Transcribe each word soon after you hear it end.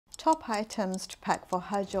Top items to pack for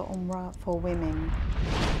Hajj or Umrah for women.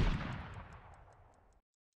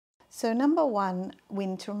 So number one, we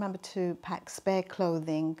need to remember to pack spare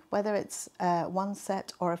clothing, whether it's one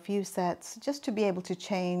set or a few sets, just to be able to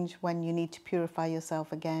change when you need to purify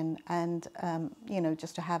yourself again, and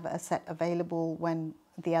just to have a set available when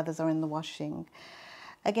the others are in the washing.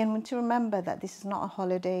 Again, we need to remember that this is not a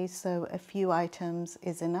holiday, so a few items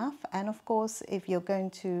is enough. And of course, if you're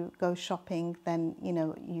going to go shopping, then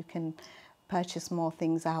you can purchase more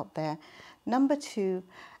things out there. Number two,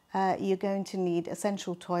 you're going to need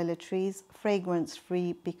essential toiletries,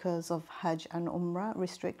 fragrance-free because of Hajj and Umrah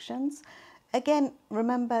restrictions. Again,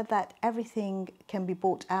 remember that everything can be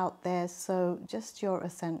bought out there, so just your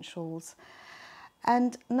essentials.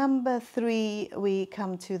 And number three, we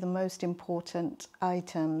come to the most important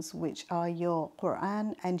items, which are your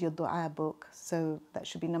Quran and your dua book. So that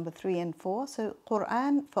should be number 3 and 4. So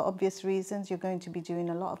Quran, for obvious reasons, you're going to be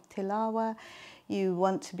doing a lot of tilawah. You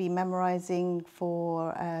want to be memorizing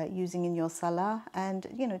for using in your salah and,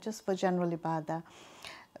 just for general ibadah.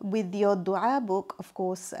 With your dua book, of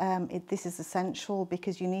course, this is essential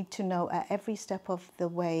because you need to know at every step of the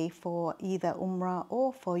way for either Umrah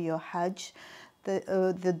or for your Hajj,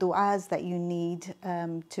 the du'as that you need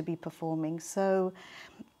to be performing. So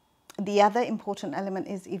the other important element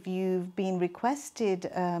is if you've been requested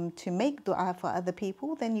to make du'a for other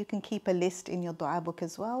people, then you can keep a list in your du'a book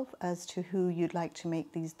as well as to who you'd like to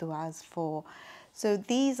make these du'as for. So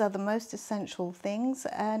these are the most essential things,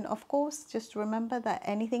 and of course just remember that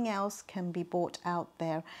anything else can be bought out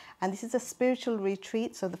there. And this is a spiritual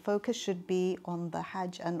retreat, so the focus should be on the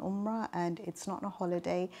Hajj and Umrah, and it's not a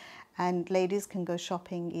holiday, and ladies can go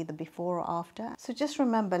shopping either before or after. So just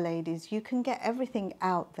remember, ladies, you can get everything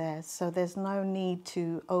out there, so there's no need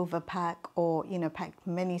to overpack or pack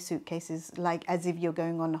many suitcases like as if you're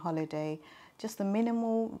going on a holiday. Just the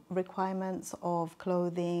minimal requirements of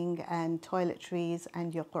clothing and toiletries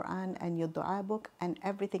and your Quran and your dua book, and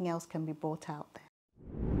everything else can be bought out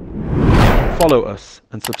there. Follow us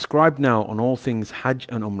and subscribe now on all things Hajj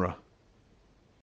and Umrah.